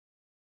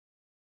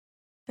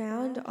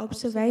Found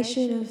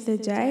observation of the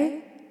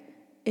day.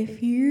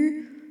 If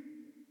you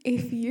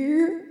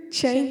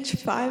change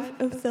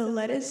 5 of the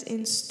letters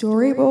in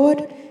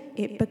storyboard,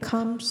 it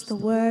becomes the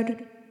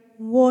word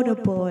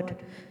waterboard.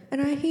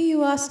 And I hear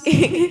you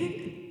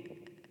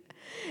asking,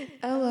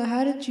 Ella,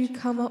 how did you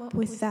come up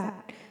with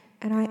that?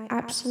 And I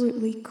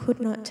absolutely could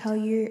not tell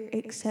you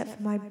except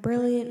for my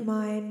brilliant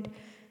mind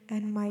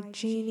and my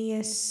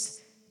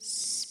genius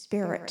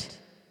spirit.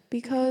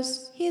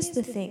 Because here's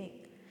the thing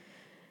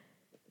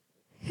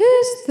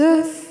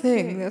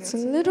that's a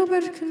little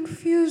bit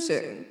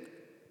confusing.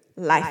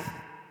 Life.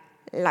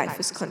 Life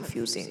is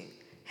confusing.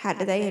 How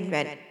did they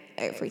invent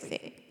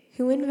everything?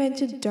 Who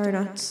invented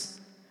donuts?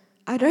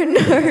 I don't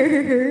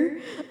know.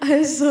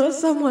 I saw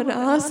someone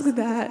ask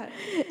that,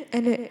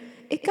 and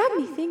it got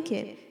me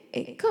thinking.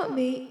 It got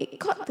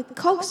the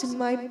cogs in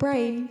my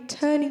brain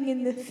turning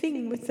in the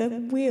thing with the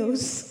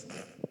wheels.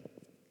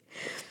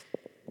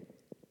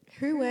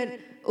 Who went,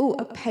 oh,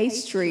 a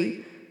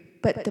pastry,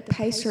 but the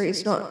pastry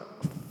is not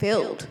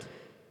filled.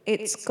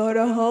 It's got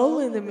a hole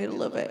in the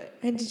middle of it.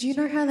 And did you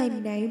know how they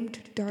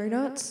named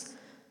donuts?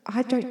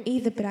 I don't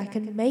either, but I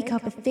can make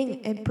up a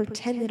thing and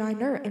pretend that I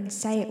know and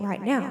say it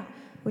right now,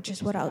 which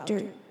is what I'll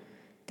do.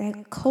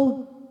 They're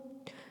called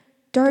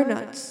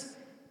donuts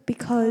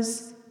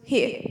because,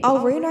 here,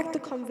 I'll reenact the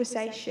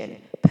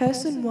conversation.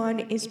 Person 1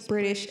 is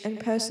British and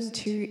person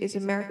 2 is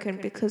American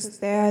because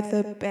they're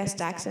the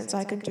best accents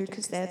I can do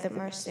because they're the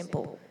most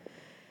simple.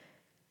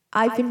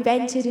 I've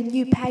invented a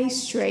new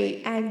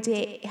pastry and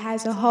it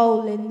has a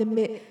hole in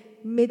the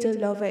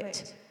middle of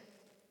it.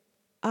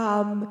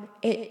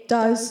 It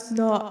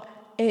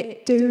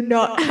do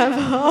not have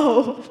a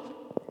hole.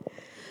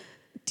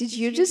 Did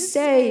you just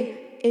say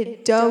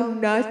it do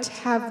not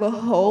have a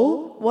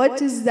hole? What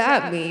does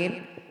that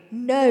mean?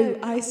 No,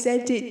 I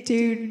said it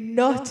do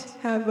not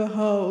have a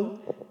hole.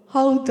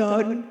 Hold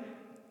on.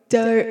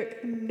 Do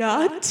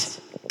not.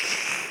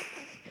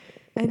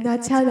 And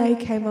that's how they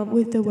came up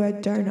with the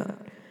word donut.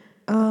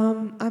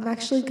 I'm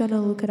actually going to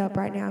look it up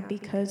right now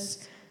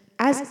because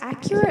as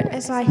accurate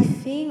as I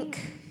think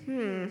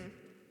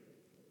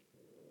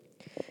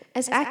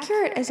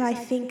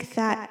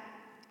that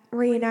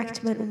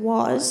reenactment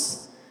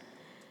was,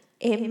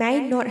 it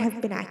may not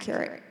have been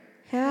accurate.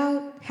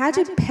 How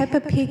did Peppa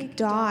Pig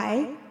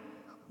die?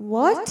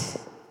 What?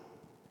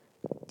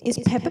 Is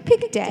Peppa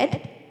Pig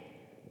dead?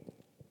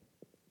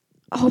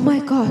 Oh my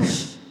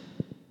gosh.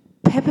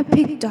 Peppa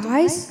Pig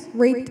dies?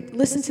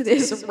 Listen to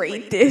this,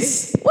 read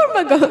this. What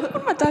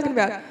am I talking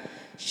about?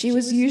 She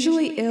was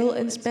usually ill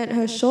and spent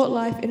her short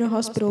life in a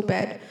hospital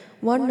bed.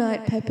 One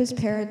night, Peppa's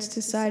parents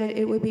decided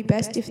it would be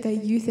best if they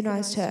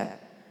euthanized her.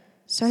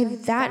 So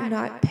that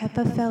night,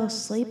 Peppa fell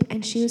asleep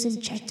and she was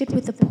injected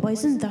with the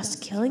poison, thus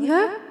killing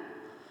her?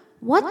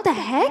 What the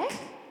heck?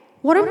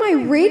 What am I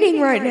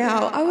reading right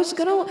now? I was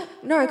gonna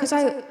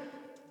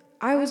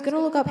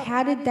look up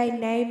how did they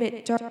name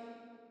it.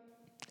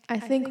 I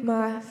think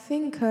my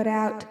thing cut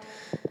out.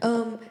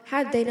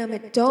 How did they name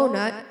it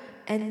donut?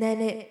 And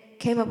then it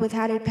came up with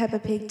how did Peppa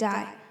Pig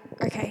die?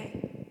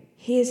 Okay,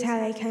 here's how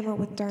they came up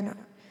with donut.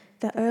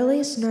 The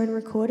earliest known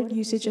recorded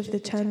usage of the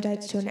term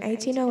dates to an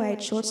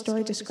 1808 short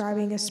story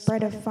describing a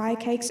spread of fire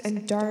cakes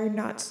and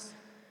donuts.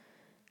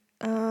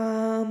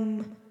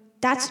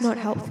 That's not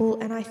helpful,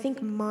 and I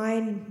think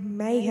mine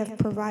may have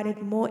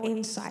provided more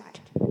insight.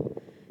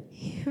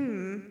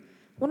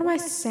 What am I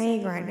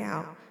saying right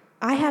now?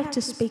 I have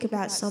to speak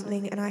about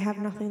something, and I have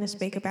nothing to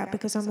speak about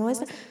because I'm always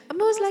like,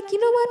 you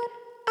know what?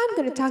 I'm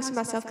going to talk to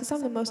myself because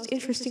I'm the most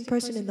interesting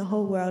person in the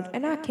whole world,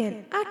 and I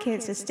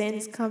can't sustain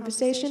this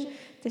conversation.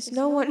 There's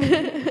no one.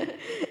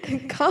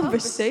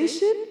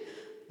 Conversation?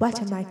 What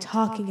am I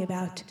talking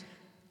about?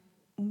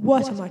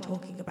 What am I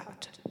talking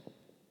about?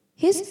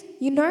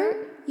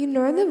 You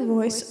know the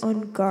voice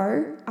on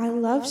Go? I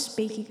love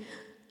speaking.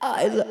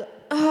 I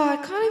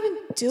can't even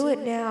do it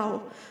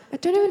now. I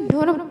don't even know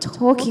what I'm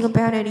talking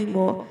about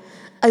anymore.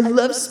 I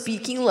love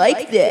speaking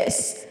like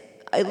this.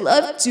 I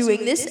love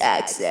doing this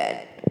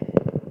accent.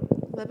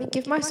 Let me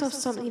give myself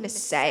something to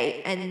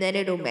say, and then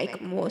it'll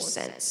make more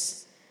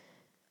sense.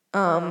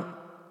 Oh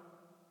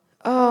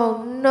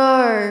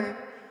no.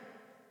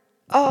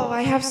 Oh,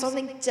 I have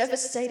something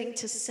devastating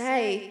to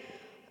say.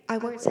 I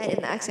won't say it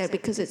in the accent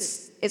because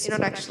it's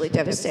not actually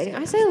devastating.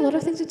 I say a lot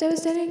of things are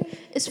devastating.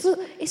 It's for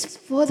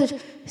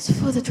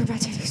the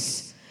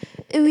dramatics.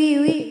 Oui,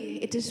 oui,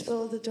 it is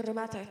for the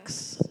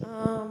dramatics.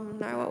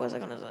 No, what was I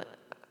gonna say?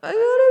 I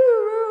don't even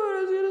remember what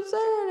I was gonna say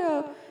right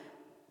now.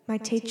 My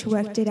teacher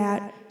worked it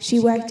out. She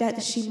worked out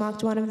that she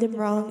marked one of them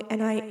wrong,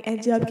 and I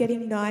ended up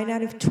getting 9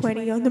 out of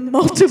 20 on the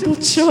multiple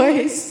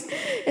choice.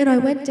 And I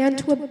went down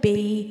to a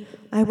B.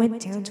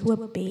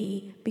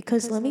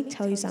 Because let me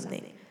tell you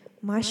something.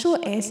 My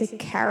short answer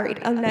carried.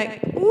 I'm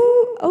like,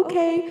 ooh,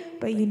 okay.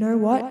 But you know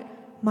what?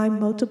 My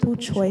multiple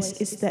choice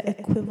is the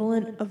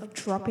equivalent of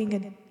dropping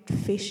a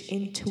fish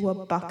into a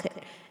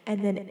bucket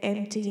and then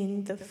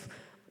emptying the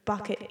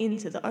bucket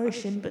into the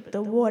ocean, but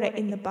the water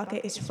in the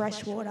bucket is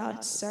fresh water,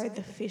 so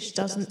the fish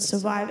doesn't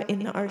survive in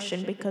the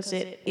ocean because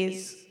it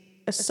is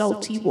a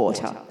salty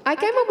water. I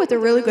came up with a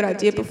really good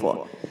idea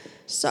before.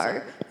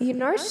 So, you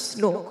know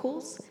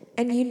snorkels?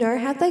 And you know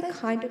how they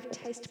kind of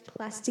taste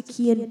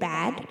plasticky and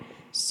bad?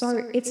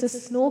 So it's a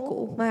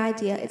snorkel, my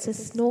idea, it's a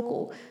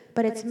snorkel,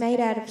 but it's made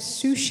out of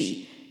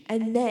sushi.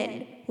 And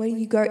then when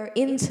you go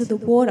into the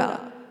water,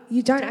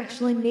 you don't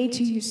actually need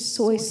to use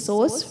soy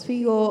sauce for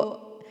your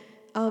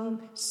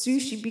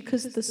sushi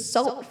because the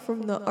salt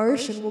from the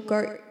ocean will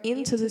go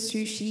into the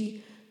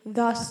sushi,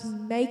 thus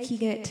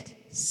making it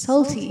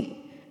salty.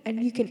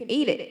 And you can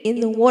eat it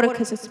in the water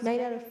because it's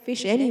made out of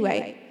fish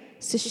anyway.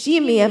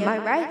 Sashimi, am I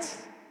right?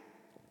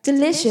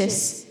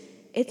 Delicious.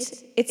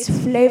 It's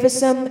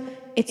flavoursome.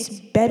 It's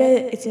better.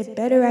 It's a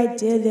better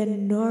idea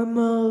than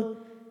normal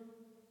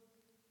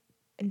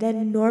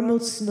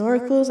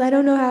snorkels. I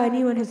don't know how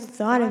anyone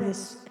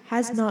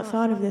has not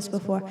thought of this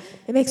before.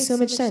 It makes so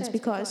much sense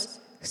because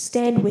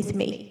stand with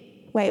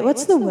me. Wait,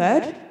 what's the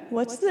word?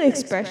 What's the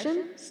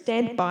expression?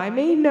 Stand by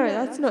me? No,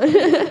 that's not.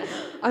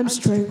 I'm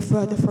straying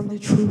further from the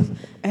truth.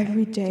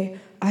 Every day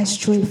I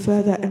stray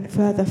further and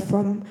further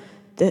from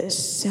the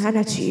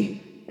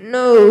sanity.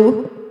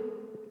 No.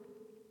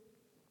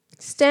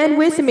 Stand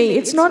with me.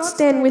 It's not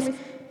bear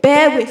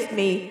with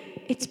me.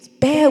 It's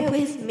bear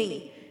with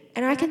me.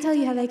 And I can tell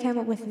you how they came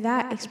up with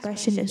that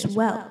expression as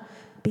well.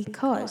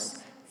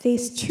 Because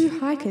these two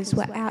hikers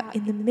were out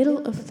in the middle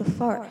of the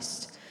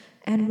forest.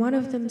 And one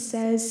of them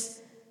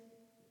says,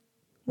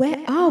 "Where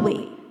are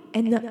we?"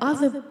 And the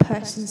other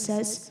person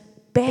says,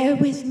 "Bear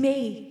with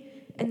me."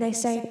 And they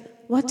say,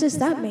 "What does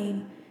that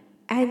mean?"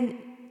 And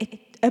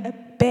a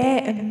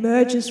bear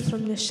emerges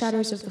from the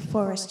shadows of the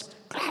forest.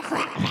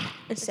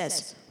 It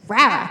says,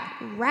 "Rawr,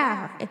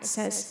 rawr." It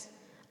says,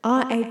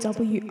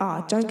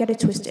 R-A-W-R, don't get it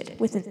twisted,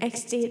 with an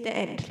XD at the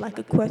end, like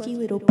a quirky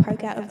little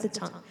poke out of the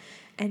tongue.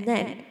 And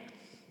then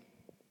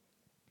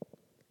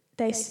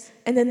the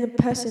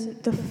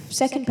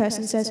second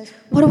person says,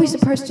 "What are we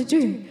supposed to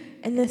do?"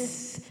 And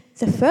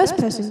the first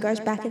person goes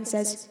back and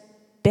says,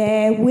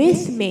 "Bear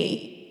with me."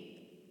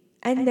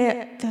 And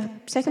the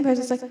second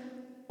person's like,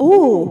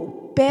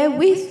 "Oh, bear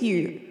with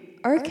you.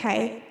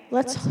 Okay,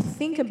 let's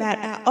think about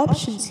our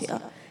options here."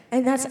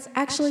 And that's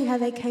actually how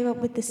they came up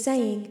with the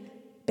saying,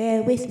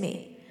 "Bear with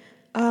me."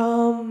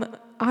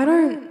 I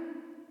don't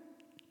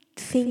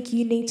think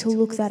you need to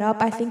look that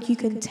up. I think you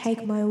can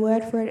take my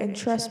word for it and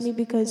trust me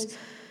because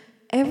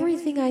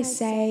everything I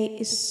say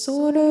is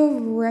sort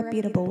of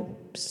reputable.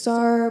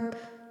 So,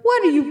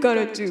 what are you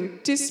gonna do?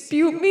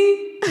 Dispute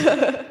me?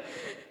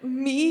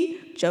 Me?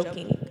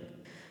 Joking.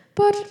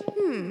 But,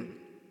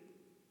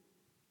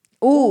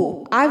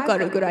 Ooh, I've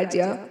got a good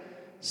idea.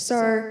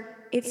 So,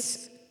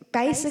 it's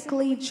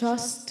basically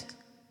just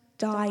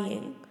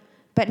dying.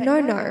 But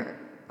no.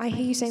 I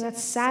hear you saying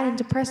that's sad and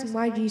depressing.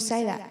 Why do you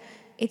say that?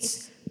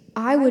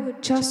 I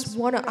just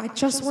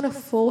wanna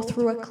fall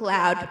through a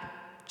cloud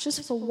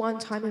just for one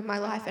time in my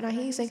life. And I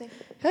hear you saying,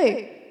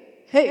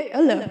 hey,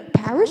 Ella,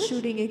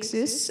 parachuting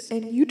exists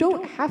and you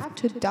don't have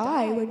to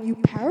die when you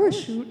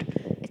parachute.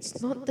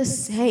 It's not the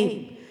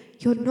same.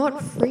 You're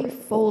not free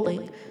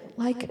falling.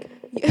 Like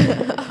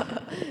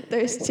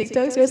those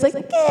TikToks where it's like,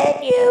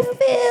 "Can you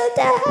feel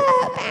the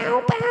hurt?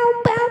 Bow, bow,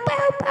 bow,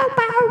 bow, bow,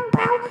 bow,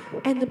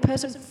 bow." And the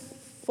person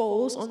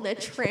falls on their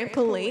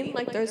trampoline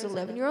like those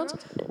 11-year-olds.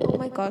 Oh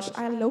my gosh,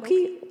 I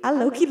low-key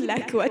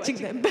like watching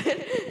them, but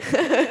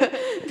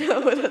no,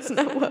 that's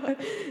not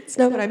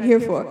what I'm here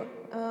for.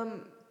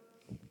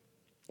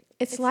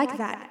 It's like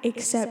that,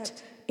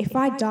 except if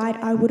I died,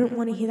 I wouldn't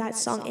want to hear that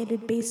song.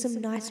 It'd be some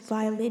nice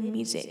violin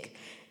music.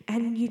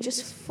 And you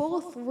just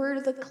fall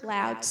through the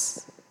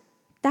clouds.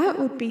 That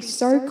would be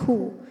so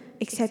cool,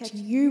 except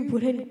you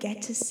wouldn't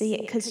get to see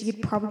it because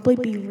you'd probably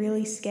be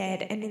really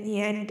scared, and in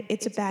the end,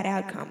 it's a bad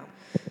outcome.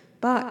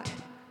 But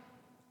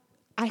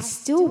I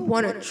still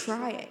want to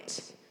try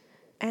it,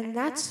 and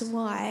that's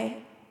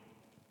why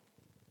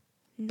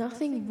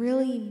nothing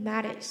really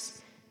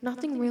matters.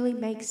 Nothing really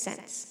makes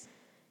sense.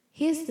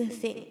 Here's the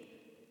thing.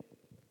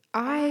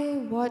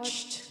 I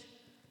watched...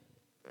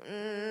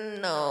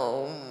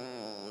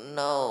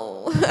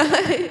 No,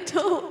 I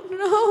don't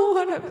know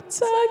what I'm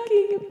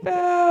talking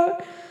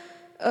about.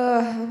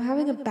 I'm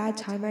having a bad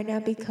time right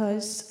now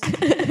because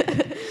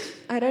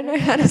I don't know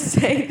how to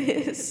say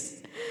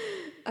this.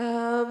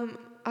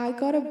 I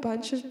got a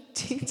bunch of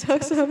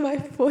TikToks on my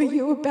For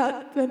You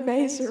about the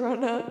Maze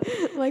Runner,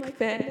 like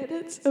fan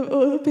edits of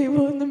all the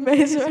people in the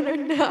Maze Runner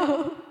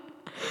now.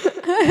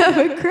 I have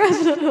a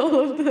crush on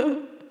all of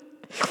them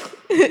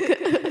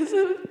because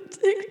of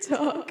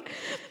TikTok.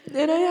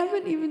 And I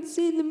haven't even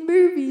seen the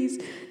movies.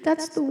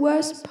 That's the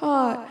worst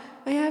part.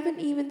 I haven't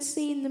even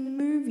seen the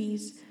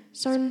movies.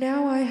 So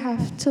now I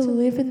have to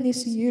live in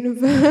this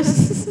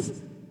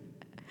universe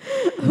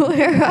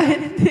where I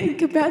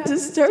think about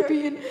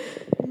dystopian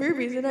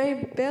movies, and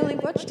I barely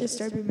watch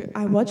dystopian movies.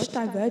 I watched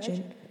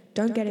Divergent.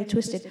 Don't get it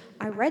twisted.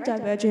 I read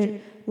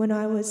Divergent when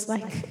I was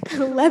like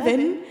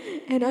 11,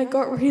 and I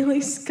got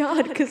really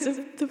scarred because of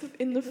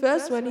in the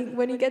first one,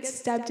 when he gets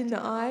stabbed in the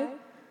eye,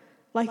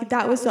 Like,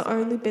 that was the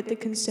only bit that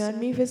concerned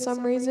me for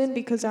some reason,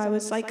 because I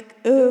was like,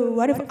 oh,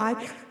 what if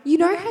I... You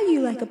know how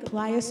you, like,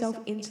 apply yourself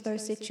into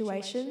those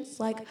situations?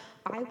 Like,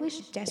 I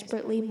wish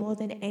desperately more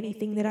than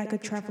anything that I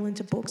could travel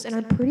into books, and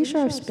I'm pretty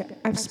sure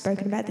I've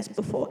spoken about this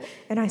before,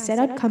 and I said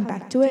I'd come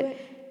back to it,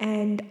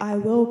 and I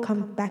will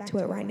come back to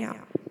it right now.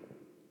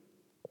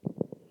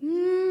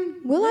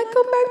 Will I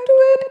come back to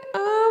it?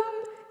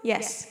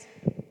 Yes.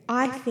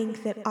 I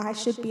think that I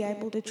should be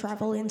able to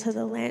travel into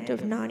the land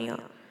of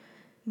Narnia,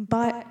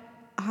 but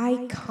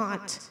I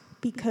can't,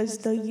 because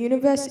the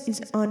universe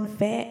is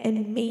unfair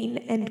and mean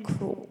and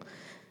cruel.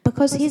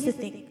 Because here's the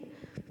thing.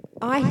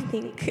 I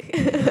think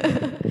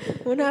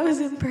when I was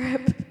in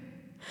prep,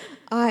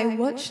 I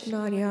watched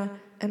Narnia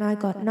and I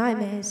got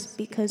nightmares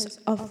because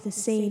of the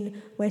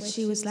scene where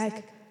she was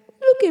like,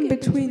 look in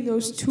between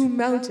those two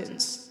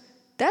mountains.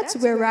 That's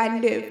where I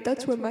live.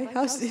 That's where my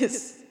house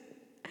is.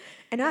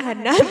 And I had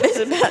nightmares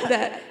about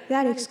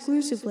that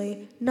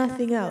exclusively,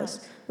 nothing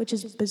else, which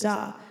is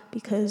bizarre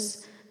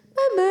because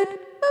my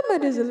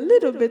mind is a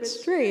little bit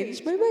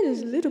strange. My mind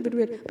is a little bit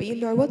weird. But you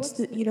know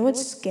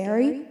what's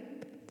scary?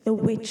 The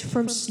witch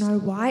from Snow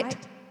White.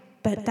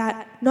 But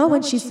not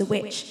when she's the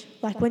witch.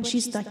 Like when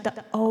she's like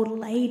the old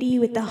lady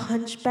with the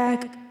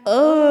hunchback.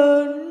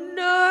 Oh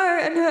no!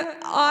 And her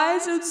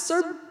eyes are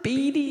so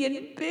beady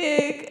and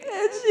big,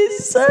 and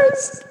she's so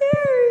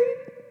scary.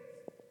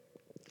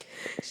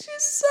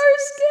 She's so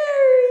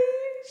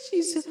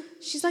scary.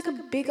 She's like a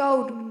big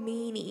old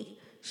meanie.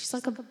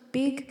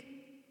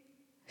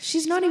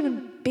 She's not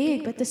even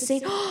big, but the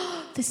scene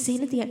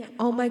at the end.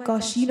 Oh my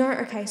gosh,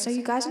 okay, so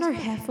you guys know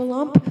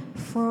Heffalump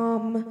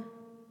from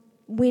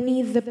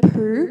Winnie the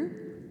Pooh?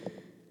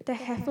 The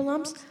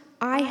Heffalumps?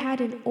 I had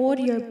a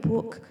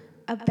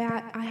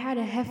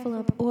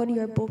Heffalump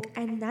audiobook,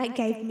 and that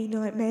gave me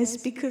nightmares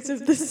because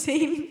of the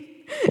scene.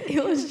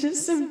 It was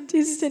just some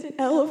distant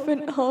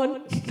elephant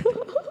honk.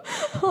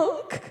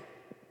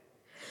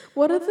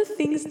 What are the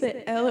things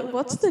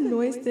what's the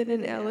noise that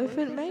an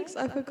elephant makes?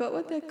 I forgot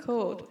what they're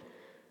called.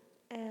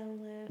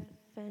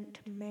 Elephant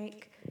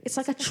make. It's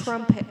like a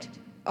trumpet.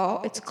 Oh,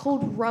 it's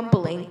called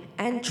rumbling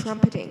and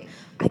trumpeting.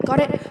 I got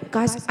it.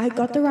 Guys, I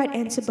got the right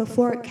answer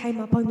before it came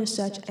up on the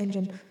search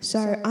engine.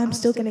 So I'm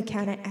still going to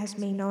count it as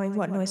me knowing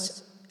what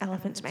noise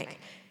elephants make.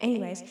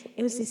 Anyways,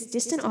 it was this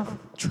distant off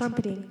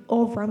trumpeting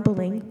or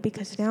rumbling,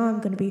 because now I'm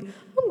going to be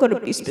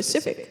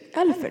specific.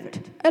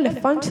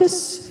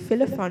 Elephantus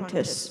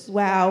philophontus.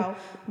 Wow.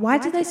 Why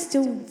do they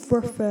still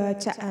refer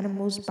to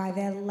animals by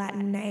their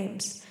Latin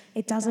names?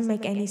 It doesn't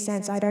make any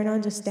sense. I don't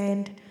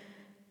understand.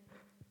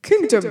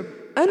 Kingdom.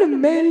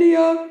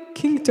 Animalia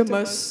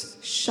kingdomus.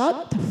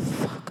 Shut the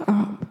fuck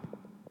up.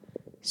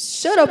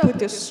 Shut up with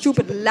your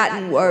stupid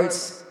Latin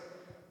words.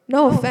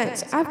 No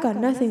offense, I've got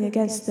nothing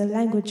against the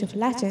language of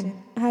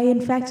Latin. I,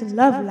 in fact,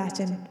 love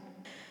Latin.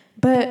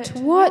 But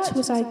what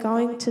was I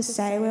going to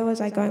say? Where was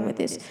I going with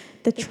this?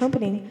 The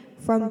trumpeting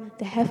from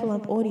the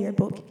Heffalump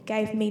audiobook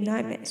gave me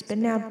nightmares. But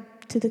now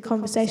to the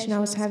conversation I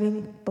was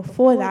having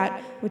before that,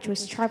 which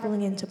was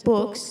travelling into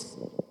books,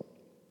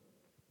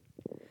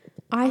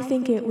 I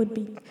think it would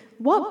be...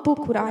 What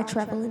book would I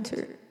travel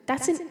into?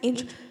 That's an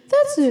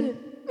interesting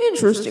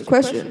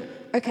question.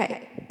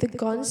 Okay, the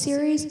Gone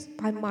series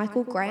by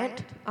Michael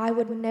Grant. I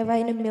would never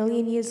in a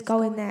million years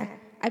go in there.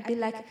 I'd be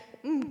like,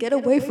 get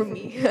away from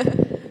me.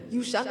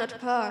 You shall not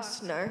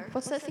pass. No.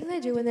 What's that thing they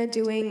do when they're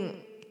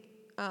doing...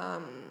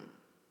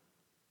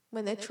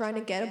 when they're trying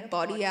to get a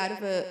body out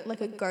of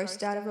a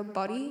ghost out of a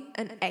body?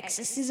 An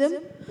exorcism?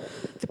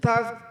 The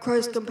power of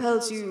Christ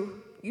compels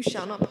you. You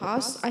shall not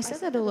pass. I said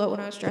that a lot when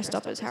I was dressed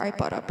up as Harry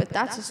Potter, but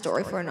that's a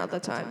story for another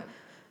time.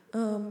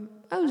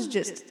 I was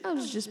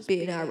just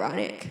being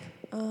ironic.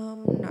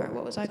 No,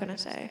 what was I going to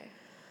say?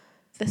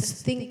 The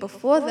thing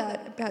before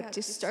that about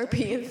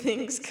dystopian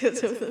things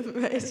because of the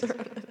razor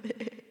on the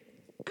thing.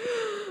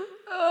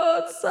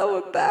 Oh, it's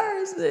so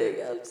embarrassing.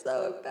 I'm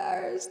so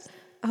embarrassed.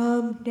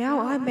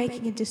 Now I'm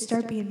making a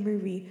dystopian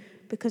movie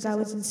because I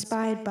was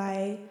inspired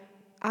by,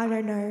 I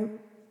don't know,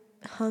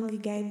 Hunger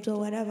Games or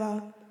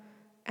whatever.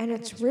 And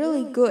it's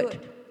really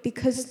good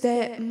because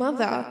their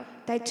mother,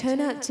 they turn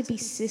out to be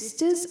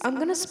sisters. I'm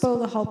going to spoil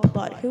the whole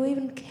plot. Who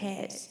even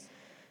cares?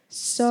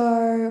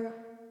 So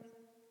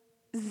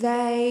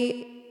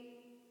they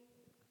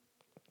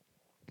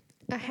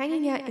are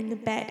hanging out in the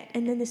bed,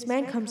 and then this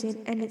man comes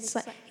in, and he's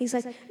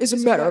like, it's a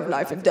matter of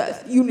life and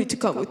death. You need to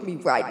come with me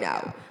right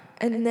now.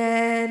 And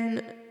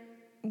then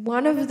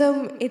one of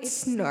them,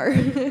 it's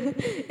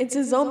it's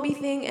a zombie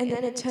thing, and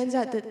then it turns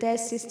out that they're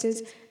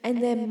sisters,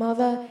 and their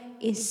mother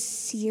is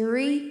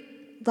Siri,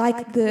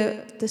 like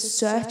the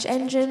search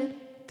engine.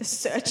 The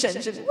search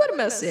engine. What am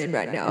I saying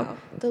right now?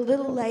 The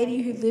little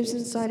lady who lives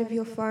inside of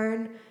your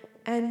phone,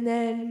 and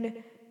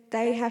then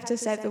they have to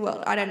save the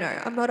world. I don't know.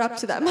 I'm not up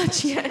to that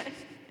much yet.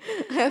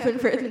 I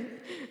haven't written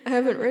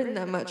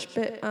that much,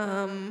 but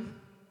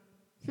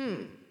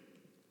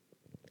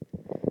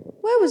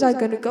Where was I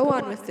going to go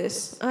on with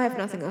this? I have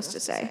nothing else to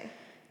say.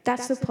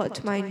 That's the plot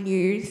to my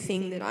new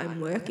thing that I'm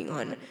working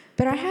on.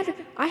 But I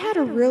had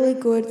a really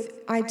good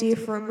idea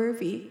for a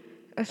movie.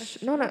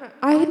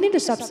 I need to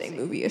stop saying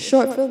movie, a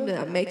short film that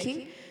I'm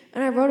making.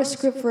 And I wrote a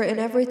script for it and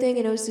everything,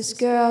 and it was this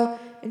girl,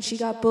 and she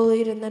got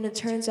bullied, and then it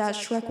turns out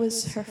Shrek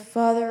was her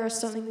father or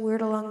something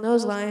weird along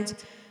those lines.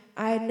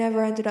 I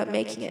never ended up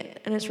making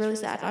it, and it's really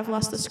sad. I've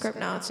lost the script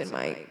now. It's in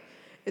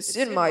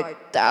my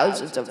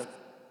thousands of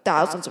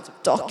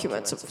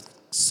documents of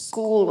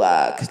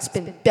schoolwork. It's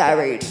been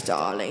buried,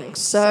 darling.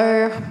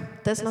 So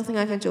there's nothing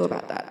I can do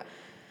about that.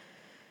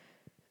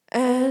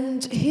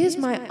 And here's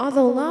my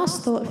other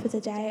last thought for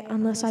the day,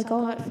 unless I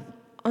go out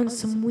on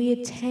some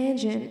weird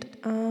tangent.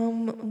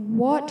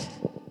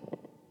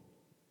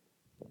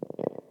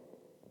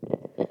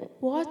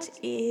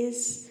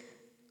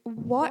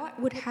 What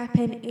would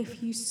happen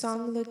if you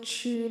sung the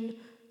tune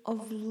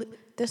of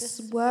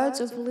the words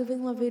of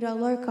Living La Vida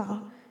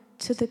Loca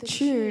to the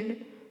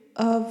tune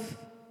of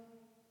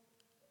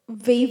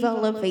Viva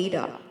La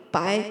Vida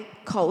by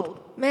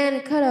Man,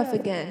 it cut off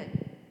again.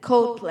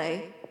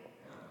 Coldplay.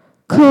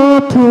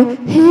 Coldplay,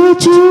 here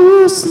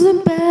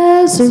Jerusalem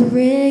bells are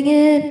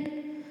ringing.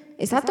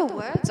 Is that the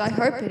words? I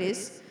hope it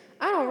is.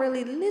 I don't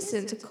really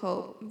listen to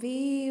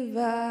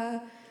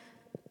Viva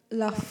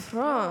La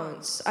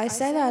France. I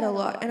say that a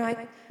lot, and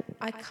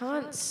I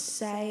can't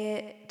say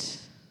it.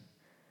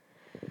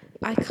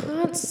 I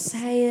can't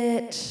say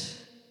it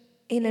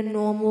in a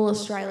normal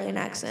Australian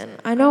accent.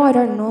 I know I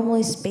don't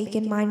normally speak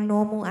in my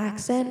normal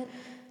accent,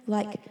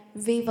 like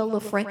Viva la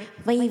France,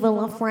 Viva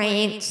la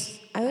France.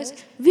 I always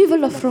Viva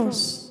la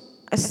France.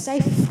 I say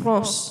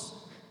France.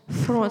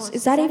 France.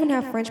 Is that even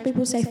how French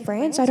people say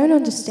France? I don't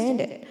understand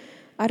it.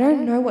 I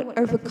don't know what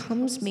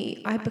overcomes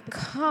me. I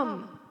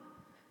become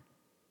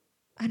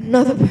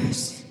another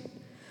person.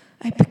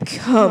 I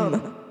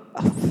become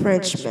a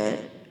Frenchman.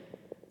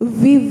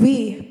 Oui,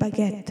 oui,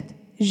 baguette.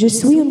 Je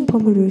suis une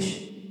pomme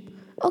rouge.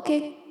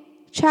 Okay.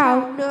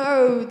 Ciao.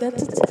 No,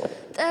 that's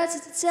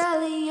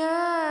Italian.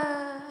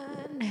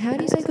 How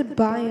do you say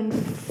goodbye in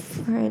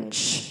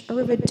French?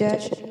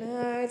 Arrivederci.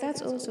 No,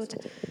 that's also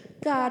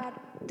God,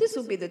 this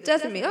will be the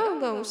death of me. I'm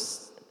going to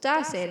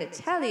die saying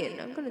Italian.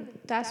 I'm going to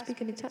die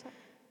speaking Italian.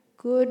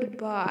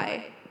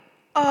 Goodbye.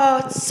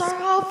 Oh, it's so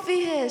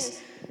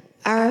obvious.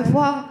 Au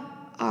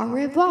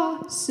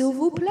revoir, s'il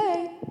vous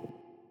plaît.